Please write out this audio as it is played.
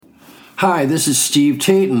Hi, this is Steve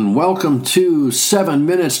Tayton. Welcome to 7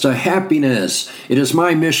 Minutes to Happiness. It is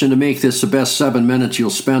my mission to make this the best 7 minutes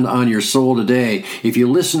you'll spend on your soul today. If you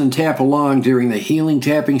listen and tap along during the healing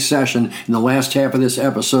tapping session in the last half of this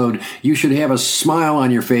episode, you should have a smile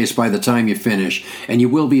on your face by the time you finish, and you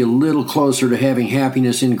will be a little closer to having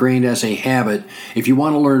happiness ingrained as a habit. If you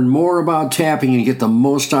want to learn more about tapping and get the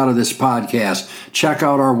most out of this podcast, check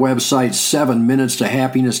out our website,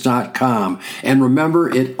 7minutestohappiness.com. And remember,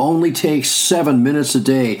 it only takes 7 minutes a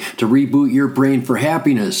day to reboot your brain for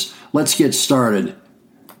happiness. Let's get started.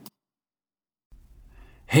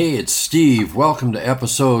 Hey, it's Steve. Welcome to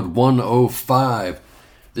episode 105.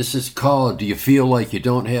 This is called, Do You Feel Like You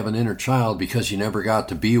Don't Have an Inner Child Because You Never Got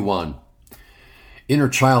to Be One? Inner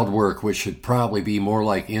child work, which should probably be more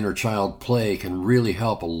like inner child play, can really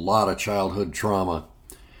help a lot of childhood trauma.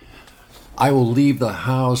 I will leave the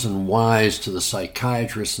hows and whys to the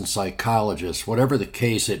psychiatrists and psychologists. Whatever the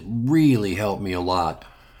case, it really helped me a lot.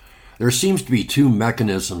 There seems to be two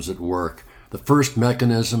mechanisms at work. The first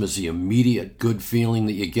mechanism is the immediate good feeling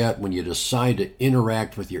that you get when you decide to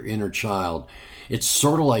interact with your inner child. It's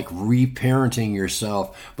sort of like reparenting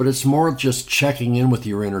yourself, but it's more just checking in with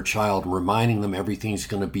your inner child and reminding them everything's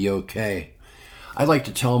going to be okay. I like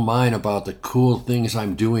to tell mine about the cool things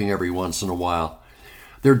I'm doing every once in a while.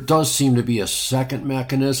 There does seem to be a second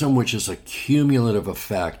mechanism, which is a cumulative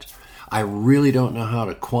effect. I really don't know how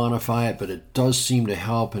to quantify it, but it does seem to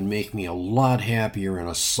help and make me a lot happier in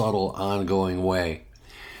a subtle, ongoing way.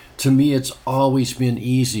 To me, it's always been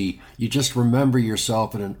easy. You just remember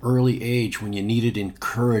yourself at an early age when you needed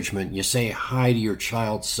encouragement. You say hi to your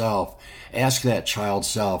child self. Ask that child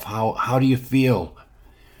self, how do you feel?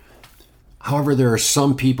 However, there are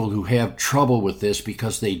some people who have trouble with this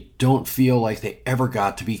because they don't feel like they ever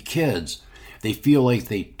got to be kids. They feel like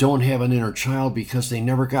they don't have an inner child because they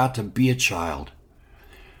never got to be a child.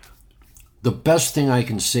 The best thing I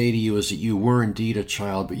can say to you is that you were indeed a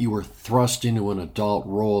child, but you were thrust into an adult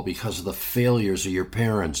role because of the failures of your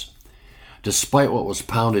parents. Despite what was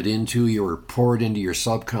pounded into you or poured into your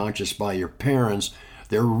subconscious by your parents,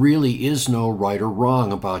 there really is no right or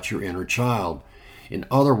wrong about your inner child. In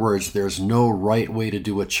other words, there's no right way to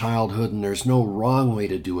do a childhood and there's no wrong way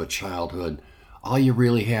to do a childhood. All you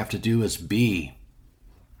really have to do is be.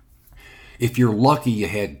 If you're lucky, you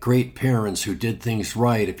had great parents who did things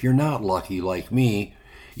right. If you're not lucky, like me,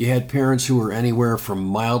 you had parents who were anywhere from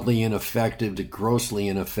mildly ineffective to grossly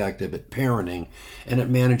ineffective at parenting and at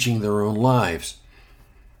managing their own lives.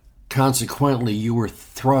 Consequently, you were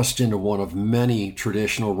thrust into one of many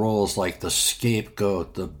traditional roles like the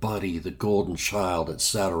scapegoat, the buddy, the golden child,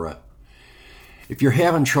 etc. If you're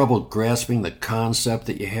having trouble grasping the concept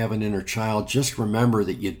that you have an inner child, just remember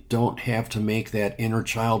that you don't have to make that inner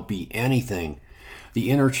child be anything. The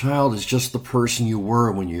inner child is just the person you were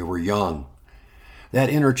when you were young. That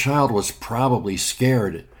inner child was probably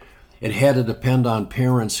scared. It had to depend on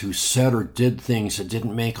parents who said or did things that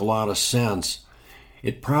didn't make a lot of sense.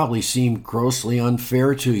 It probably seemed grossly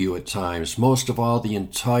unfair to you at times. Most of all, the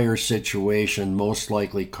entire situation most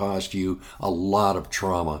likely caused you a lot of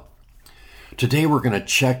trauma. Today we're going to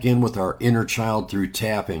check in with our inner child through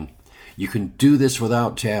tapping. You can do this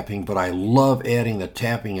without tapping, but I love adding the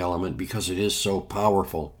tapping element because it is so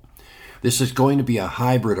powerful. This is going to be a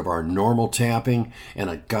hybrid of our normal tapping and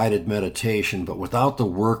a guided meditation, but without the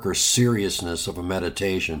work or seriousness of a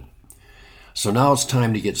meditation. So now it's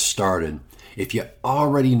time to get started. If you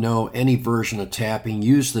already know any version of tapping,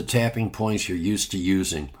 use the tapping points you're used to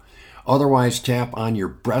using. Otherwise, tap on your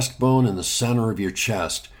breastbone in the center of your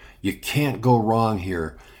chest. You can't go wrong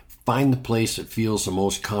here. Find the place that feels the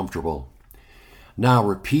most comfortable. Now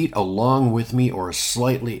repeat along with me or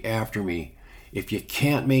slightly after me. If you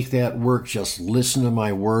can't make that work, just listen to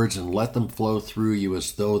my words and let them flow through you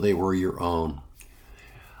as though they were your own.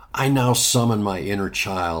 I now summon my inner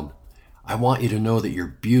child. I want you to know that you're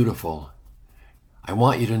beautiful. I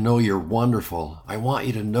want you to know you're wonderful. I want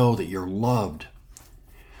you to know that you're loved.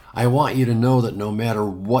 I want you to know that no matter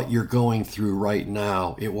what you're going through right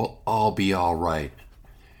now, it will all be all right.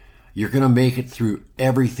 You're going to make it through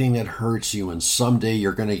everything that hurts you, and someday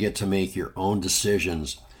you're going to get to make your own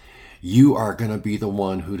decisions. You are going to be the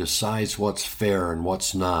one who decides what's fair and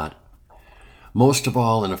what's not. Most of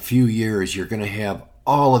all, in a few years, you're going to have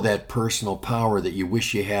all of that personal power that you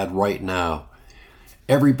wish you had right now.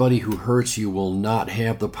 Everybody who hurts you will not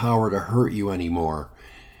have the power to hurt you anymore.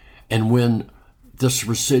 And when this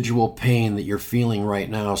residual pain that you're feeling right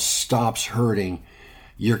now stops hurting,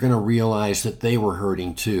 you're going to realize that they were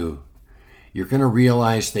hurting too. You're going to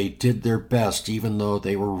realize they did their best even though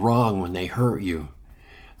they were wrong when they hurt you.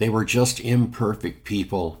 They were just imperfect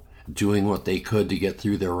people. doing what they could to get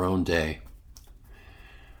through their own day.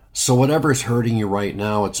 So whatever's hurting you right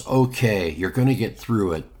now, it's okay. You're going to get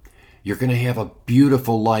through it. You're going to have a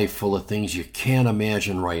beautiful life full of things you can't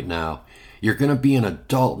imagine right now. You're going to be an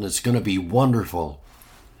adult and it's going to be wonderful.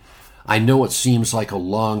 I know it seems like a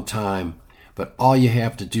long time, but all you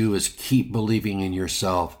have to do is keep believing in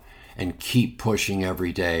yourself and keep pushing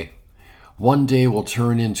every day. One day will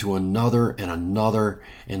turn into another and another,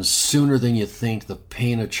 and sooner than you think, the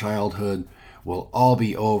pain of childhood will all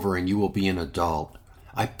be over and you will be an adult.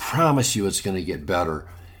 I promise you it's going to get better.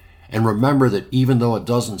 And remember that even though it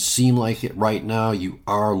doesn't seem like it right now, you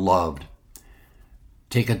are loved.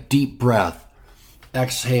 Take a deep breath,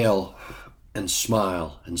 exhale, and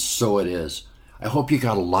smile, and so it is. I hope you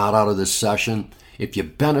got a lot out of this session. If you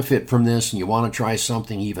benefit from this and you want to try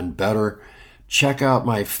something even better, check out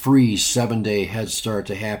my free 7-day Head Start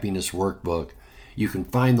to Happiness workbook. You can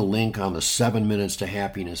find the link on the 7 Minutes to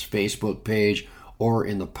Happiness Facebook page or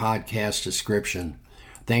in the podcast description.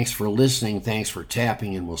 Thanks for listening, thanks for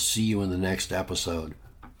tapping, and we'll see you in the next episode.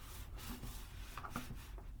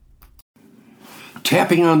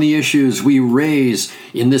 Tapping on the issues we raise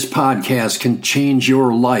in this podcast can change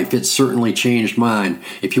your life. It certainly changed mine.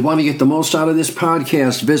 If you want to get the most out of this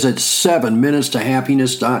podcast, visit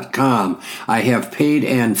 7minutstohappiness.com. I have paid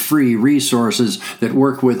and free resources that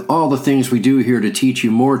work with all the things we do here to teach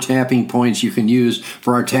you more tapping points you can use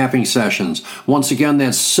for our tapping sessions. Once again,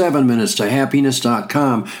 that's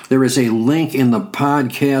 7minutstohappiness.com. There is a link in the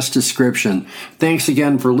podcast description. Thanks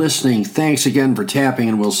again for listening. Thanks again for tapping,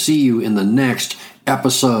 and we'll see you in the next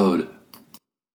episode.